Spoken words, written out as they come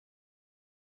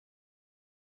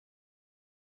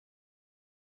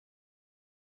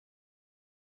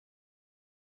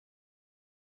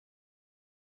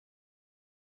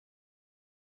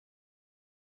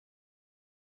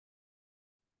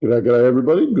G'day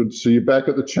everybody. Good to see you back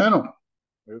at the channel.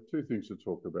 We have two things to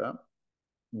talk about.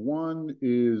 One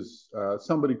is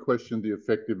somebody questioned the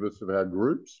effectiveness of our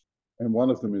groups, and one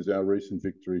of them is our recent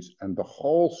victories and the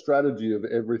whole strategy of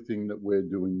everything that we're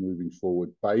doing moving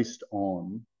forward based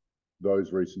on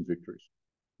those recent victories.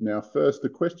 Now, first, the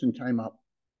question came up,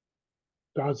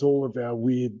 does all of our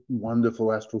weird,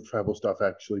 wonderful astral travel stuff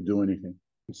actually do anything?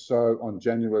 So on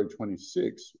January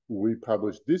 26th, we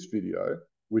published this video,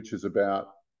 which is about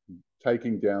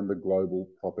taking down the global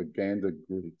propaganda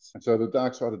grids. And so the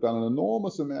dark side have done an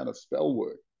enormous amount of spell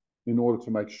work in order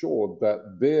to make sure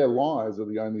that their lies are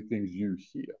the only things you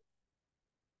hear.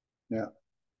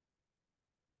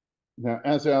 Now,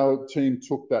 as our team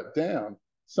took that down,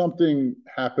 something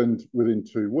happened within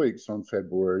 2 weeks on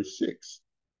February 6th,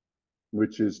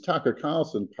 which is Tucker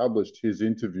Carlson published his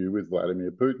interview with Vladimir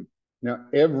Putin. Now,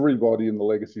 everybody in the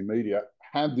legacy media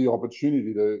had the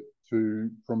opportunity to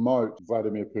promote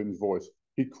Vladimir Putin's voice.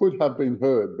 He could have been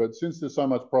heard, but since there's so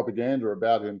much propaganda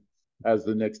about him as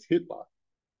the next Hitler,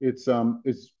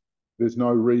 there's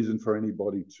no reason for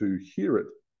anybody to hear it.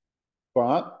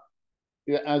 But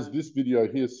as this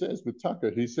video here says with Tucker,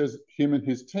 he says him and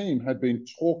his team had been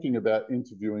talking about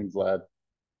interviewing Vlad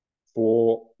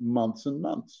for months and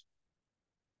months.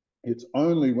 It's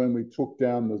only when we took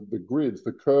down the grids,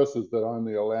 the curses that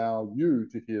only allow you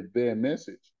to hear their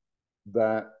message,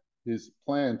 that his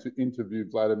plan to interview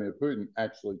Vladimir Putin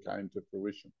actually came to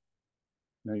fruition.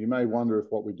 Now, you may wonder if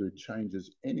what we do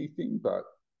changes anything, but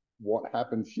what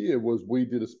happened here was we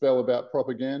did a spell about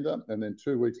propaganda, and then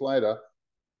 2 weeks later,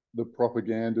 the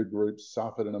propaganda group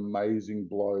suffered an amazing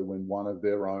blow when one of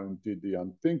their own did the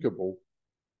unthinkable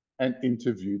and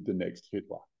interviewed the next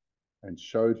Hitler and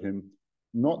showed him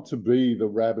not to be the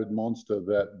rabid monster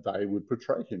that they would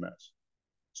portray him as.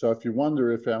 So if you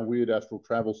wonder if our weird astral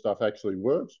travel stuff actually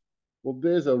works, well,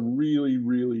 there's a really,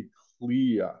 really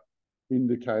clear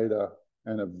indicator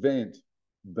and event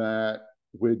that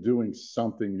we're doing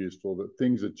something useful, that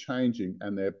things are changing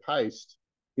and they're paced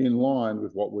in line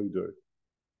with what we do.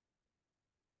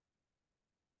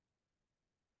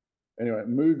 Anyway,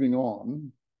 moving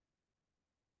on,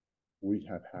 we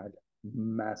have had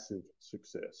massive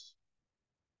success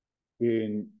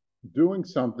in doing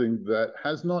something that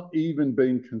has not even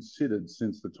been considered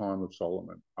since the time of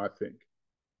Solomon, I think.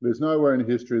 There's nowhere in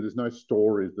history, there's no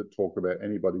stories that talk about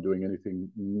anybody doing anything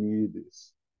near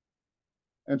this.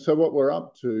 And so what we're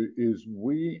up to is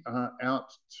we are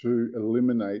out to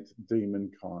eliminate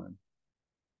demonkind.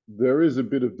 There is a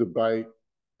bit of debate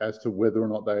as to whether or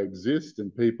not they exist,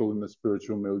 and people in the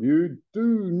spiritual milieu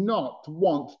do not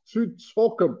want to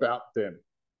talk about them.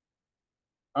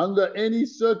 Under any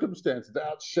circumstance,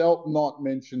 thou shalt not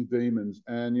mention demons.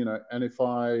 And, and if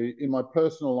in my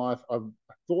personal life, I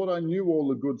thought I knew all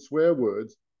the good swear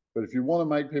words, but if you want to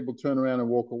make people turn around and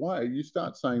walk away, you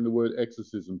start saying the word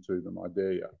exorcism to them, I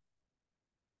dare you.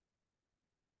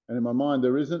 And in my mind,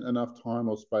 there isn't enough time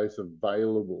or space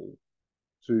available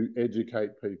to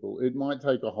educate people. It might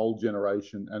take a whole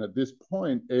generation. And at this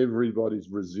point, everybody's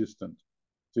resistant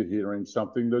to hearing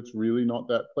something that's really not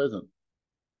that pleasant.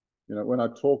 When I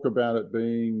talk about it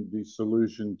being the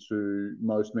solution to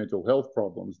most mental health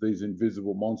problems, these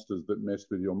invisible monsters that mess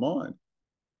with your mind,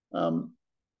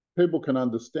 people can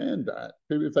understand that.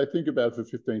 If they think about it for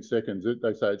 15 seconds,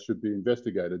 they say it should be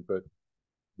investigated, but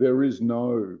there is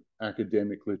no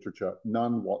academic literature,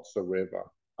 none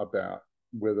whatsoever, about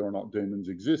whether or not demons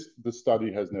exist. The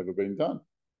study has never been done.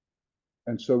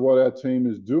 And so what our team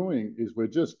is doing is we're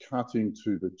just cutting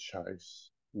to the chase.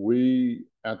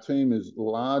 Our team is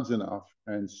large enough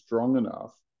and strong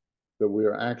enough that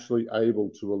we're actually able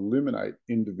to eliminate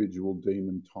individual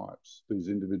demon types, these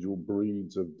individual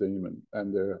breeds of demon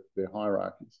and their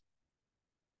hierarchies.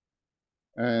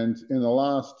 And in the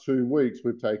last 2 weeks,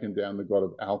 we've taken down the god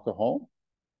of alcohol,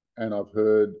 and I've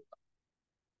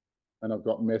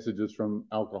got messages from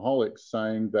alcoholics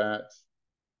saying that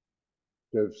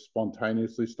they've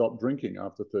spontaneously stopped drinking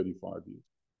after 35 years.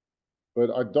 But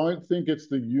I don't think it's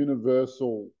the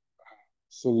universal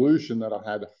solution that I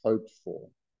had hoped for.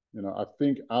 I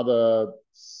think other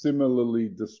similarly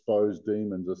disposed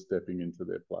demons are stepping into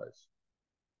their place.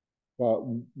 But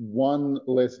one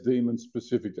less demon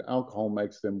specific to alcohol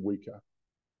makes them weaker.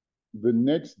 The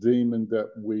next demon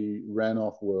that we ran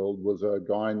off world was a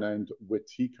guy named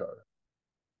Wetiko,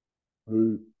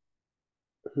 who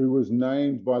was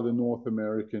named by the North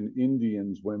American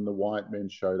Indians when the white men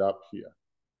showed up here.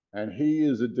 And he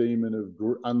is a demon of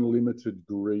unlimited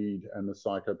greed and the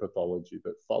psychopathology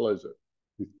that follows it.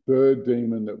 The third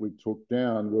demon that we took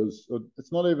down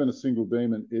it's not even a single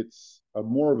demon, it's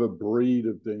more of a breed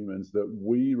of demons that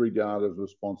we regard as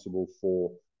responsible for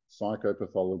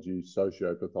psychopathology,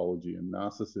 sociopathology, and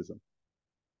narcissism.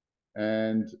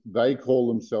 And they call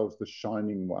themselves the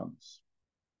shining ones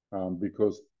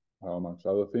because, amongst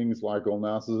other things, like all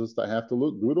narcissists, they have to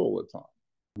look good all the time.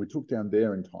 We took down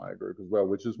their entire group as well,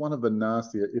 which is one of the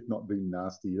nastier, if not the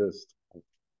nastiest,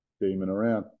 demon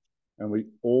around. And we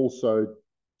also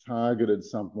targeted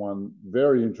someone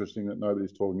very interesting that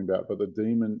nobody's talking about, but the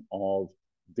demon of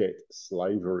debt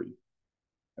slavery.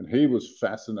 And he was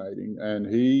fascinating, and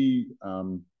he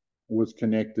was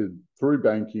connected through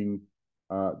banking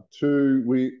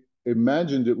we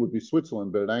imagined it would be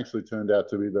Switzerland, but it actually turned out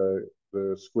to be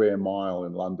the Square Mile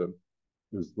in London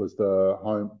was the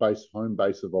home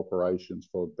base of operations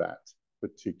for that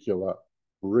particular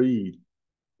breed.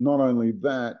 Not only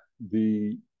that,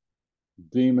 the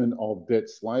demon of debt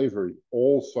slavery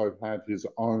also had his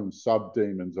own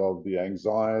sub-demons of the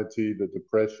anxiety, the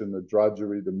depression, the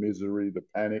drudgery, the misery, the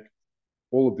panic,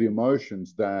 all of the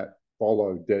emotions that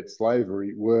follow debt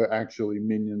slavery were actually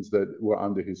minions that were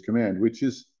under his command, which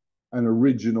is an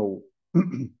original,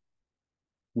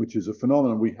 which is a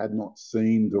phenomenon we had not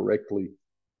seen directly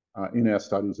in our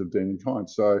studies of demonkind.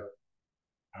 So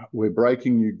we're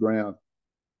breaking new ground.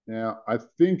 Now, I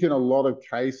think in a lot of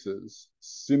cases,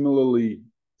 similarly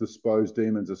disposed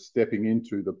demons are stepping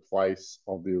into the place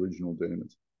of the original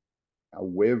demons.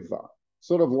 However,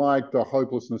 sort of like the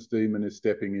hopelessness demon is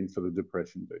stepping in for the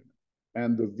depression demon.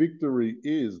 And the victory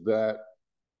is that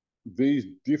these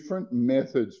different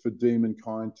methods for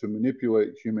demonkind to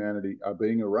manipulate humanity are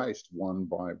being erased one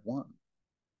by one.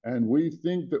 And we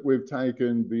think that we've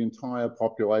taken the entire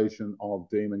population of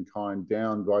demonkind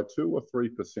down by 2 or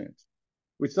 3%,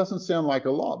 which doesn't sound like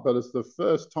a lot, but it's the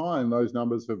first time those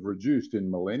numbers have reduced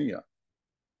in millennia.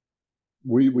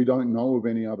 We don't know of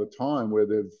any other time where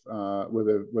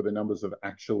the numbers have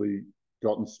actually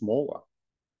gotten smaller.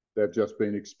 They've just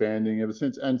been expanding ever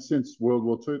since. And since World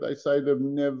War II, they say they've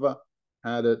never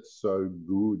had it so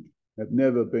good. They've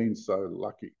never been so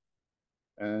lucky.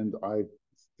 And I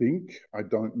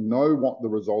don't know what the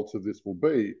results of this will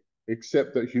be,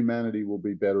 except that humanity will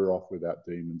be better off without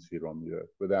demons here on the earth,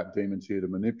 without demons here to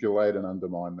manipulate and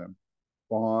undermine them.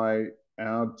 By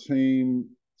our team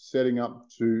setting up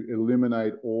to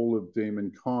eliminate all of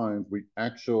demonkind, we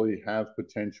actually have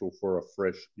potential for a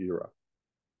fresh era.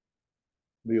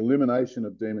 The elimination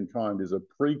of demonkind is a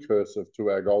precursor to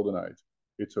our golden age.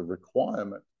 It's a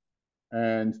requirement.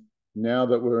 And now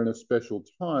that we're in a special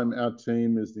time, our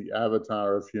team is the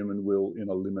avatar of human will in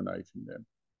eliminating them.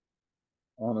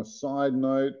 On a side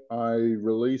note, I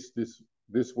released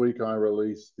this week, I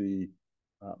released the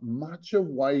much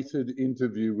awaited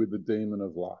interview with the demon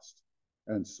of lust.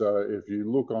 And so if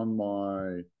you look on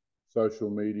my social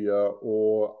media,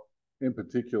 or in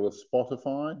particular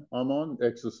Spotify, I'm on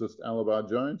Exorcist Alabar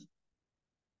Jones,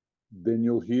 then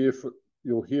you'll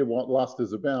hear what lust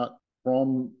is about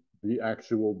from the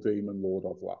actual demon lord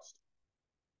of lust.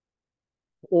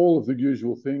 All of the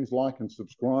usual things, like and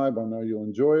subscribe. I know you'll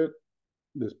enjoy it.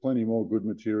 There's plenty more good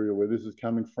material where this is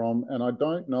coming from. And I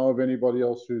don't know of anybody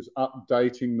else who's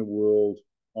updating the world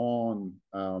on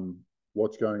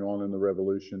what's going on in the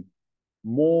revolution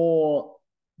more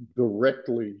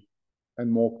directly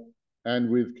and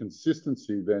with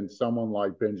consistency than someone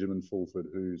like Benjamin Fulford,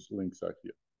 whose links are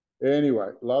here. Anyway,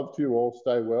 love to you all.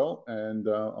 Stay well, and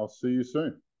I'll see you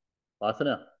soon. Bye for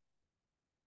now.